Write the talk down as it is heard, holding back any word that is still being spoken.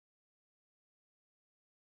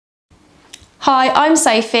Hi, I'm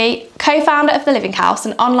Sophie, co-founder of The Living House,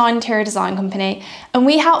 an online interior design company, and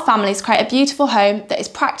we help families create a beautiful home that is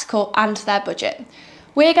practical and to their budget.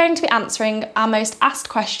 We're going to be answering our most asked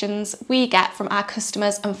questions we get from our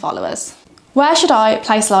customers and followers. Where should I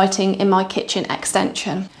place lighting in my kitchen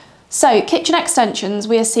extension? So, kitchen extensions,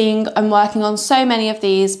 we are seeing and working on so many of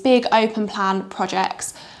these big open plan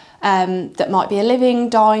projects that might be a living,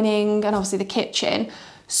 dining, and obviously the kitchen.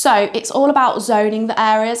 So it's all about zoning the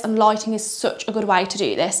areas, and lighting is such a good way to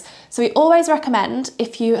do this. So we always recommend,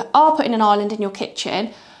 if you are putting an island in your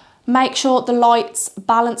kitchen, make sure the lights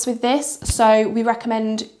balance with this. So we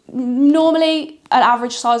recommend, normally an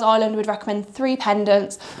average size island would recommend 3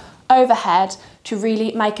 pendants overhead to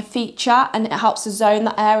really make a feature, and it helps to zone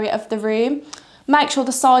the area of the room. Make sure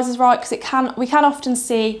the size is right, because we can often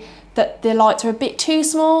see that the lights are a bit too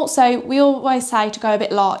small, so we always say to go a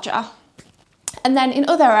bit larger. And then in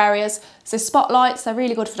other areas, so spotlights, they're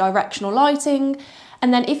really good for directional lighting.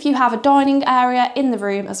 And then if you have a dining area in the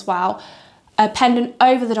room as well, a pendant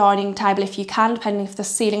over the dining table if you can, depending if the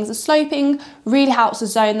ceilings are sloping, really helps to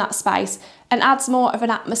zone that space and adds more of an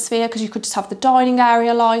atmosphere, because you could just have the dining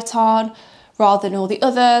area light on rather than all the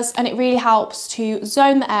others, and it really helps to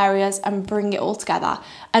zone the areas and bring it all together.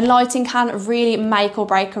 And lighting can really make or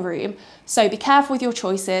break a room, so be careful with your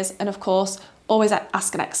choices, and of course always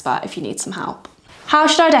ask an expert if you need some help. How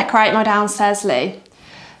should I decorate my downstairs loo?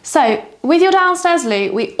 So with your downstairs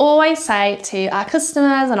loo, we always say to our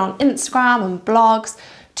customers and on Instagram and blogs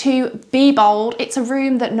to be bold. It's a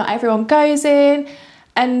room that not everyone goes in,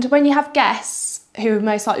 and when you have guests who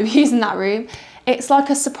most likely be using that room, it's like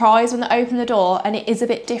a surprise when they open the door, and it is a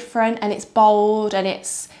bit different and it's bold and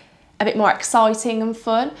it's a bit more exciting and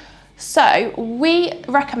fun. So we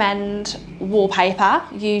recommend wallpaper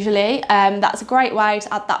usually. That's a great way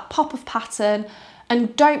to add that pop of pattern,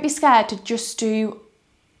 and don't be scared to just do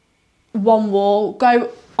one wall, go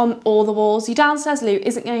on all the walls. Your downstairs loo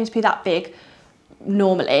isn't going to be that big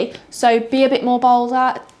normally, so be a bit more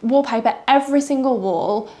bolder. Wallpaper every single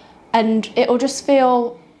wall, and it will just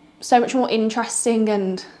feel so much more interesting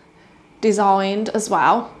and designed as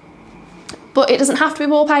well. But it doesn't have to be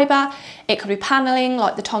wallpaper. It could be panelling,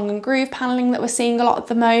 like the tongue and groove panelling that we're seeing a lot at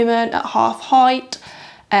the moment at half height.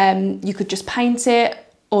 You could just paint it,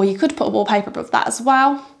 or you could put a wallpaper above that as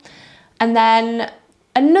well. And then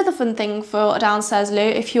another fun thing for a downstairs loo,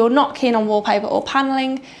 if you're not keen on wallpaper or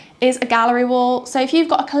panelling, is a gallery wall. So if you've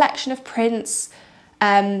got a collection of prints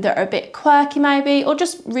that are a bit quirky maybe, or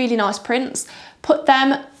just really nice prints, put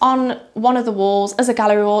them on one of the walls as a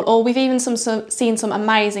gallery wall. Or we've even seen some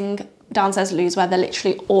amazing downstairs loos where they're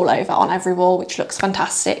literally all over on every wall, which looks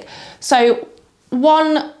fantastic. So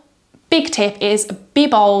one big tip is be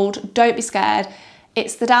bold, don't be scared.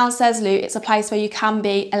 It's the downstairs loo, it's a place where you can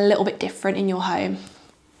be a little bit different in your home.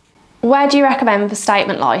 Where do you recommend for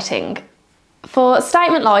statement lighting? For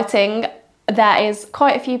statement lighting, there is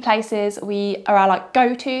quite a few places we are our like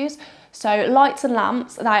go-tos. So Lights and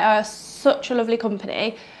Lamps, they are such a lovely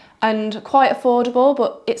company and quite affordable,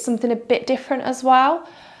 but it's something a bit different as well.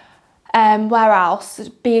 Where else?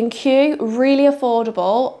 B&Q, really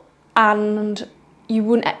affordable, and you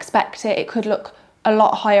wouldn't expect it. It could look a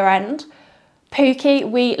lot higher end. Pookie,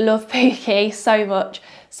 we love Pookie so much.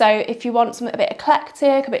 So if you want something a bit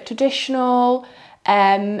eclectic, a bit traditional,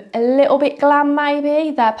 a little bit glam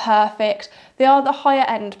maybe, they're perfect. They are the higher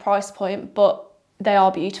end price point, but they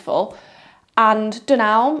are beautiful. And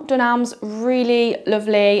Dunelm's really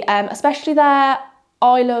lovely, especially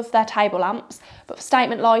I love their table lamps, but for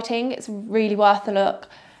statement lighting, it's really worth a look.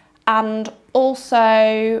 And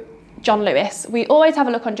also John Lewis. We always have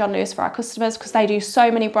a look on John Lewis for our customers, because they do so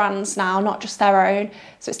many brands now, not just their own.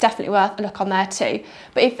 So it's definitely worth a look on there too.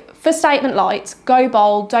 But for statement lights, go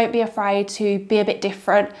bold, don't be afraid to be a bit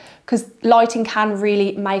different, because lighting can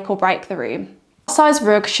really make or break the room. What size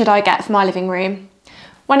rug should I get for my living room?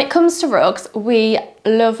 When it comes to rugs, we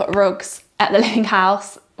love rugs at the Living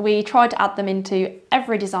House. We try to add them into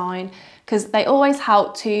every design, because they always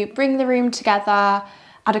help to bring the room together,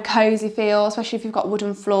 add a cosy feel, especially if you've got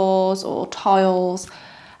wooden floors or tiles.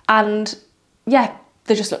 And yeah,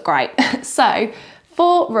 they just look great. So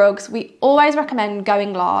for rugs, we always recommend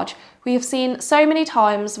going large. We have seen so many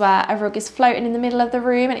times where a rug is floating in the middle of the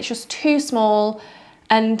room and it's just too small,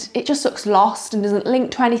 and it just looks lost and doesn't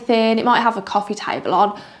link to anything. It might have a coffee table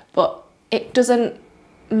on, but it doesn't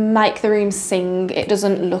make the room sing. It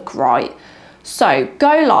doesn't look right. So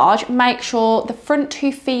go large, make sure the front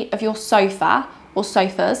 2 feet of your sofa or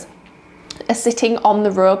sofas are sitting on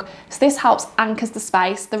the rug. So this helps anchors the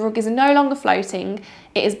space. The rug is no longer floating.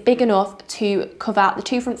 It is big enough to cover the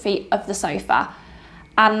 2 front feet of the sofa.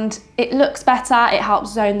 And it looks better, it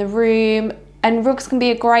helps zone the room, And rugs can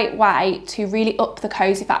be a great way to really up the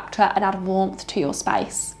cosy factor and add warmth to your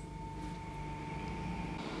space.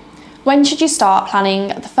 When should you start planning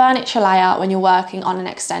the furniture layout when you're working on an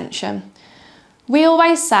extension? We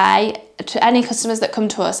always say to any customers that come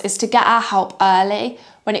to us is to get our help early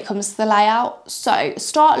when it comes to the layout. So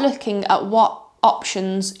start looking at what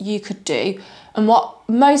options you could do and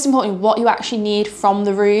most importantly, what you actually need from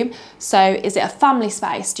the room. So is it a family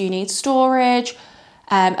space? Do you need storage?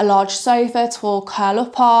 A large sofa to all curl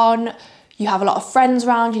up on? You have a lot of friends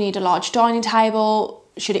around, you need a large dining table.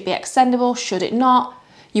 Should it be extendable? Should it not?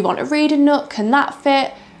 You want a reading nook, can that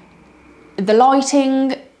fit? The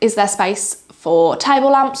lighting, is there space for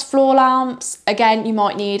table lamps, floor lamps? Again, you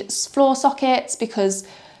might need floor sockets because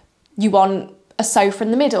you want a sofa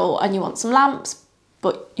in the middle and you want some lamps,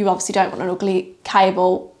 but you obviously don't want an ugly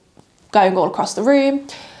cable going all across the room.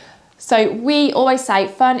 So we always say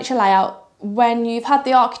furniture layout, when you've had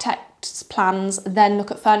the architect's plans, then look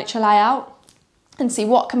at furniture layout and see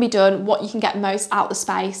what can be done, what you can get most out of the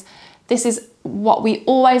space. This is what we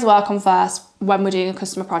always work on first when we're doing a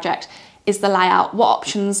customer project, is the layout. What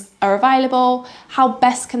options are available? How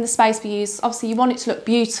best can the space be used? Obviously you want it to look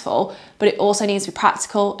beautiful, but it also needs to be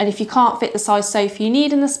practical. And if you can't fit the size sofa you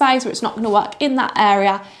need in the space, or it's not going to work in that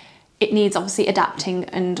area, it needs obviously adapting,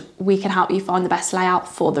 and we can help you find the best layout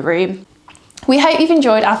for the room. We hope you've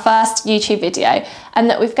enjoyed our first YouTube video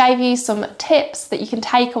and that we've gave you some tips that you can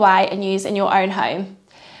take away and use in your own home.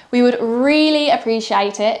 We would really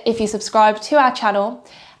appreciate it if you subscribe to our channel,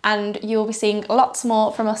 and you'll be seeing lots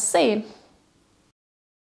more from us soon.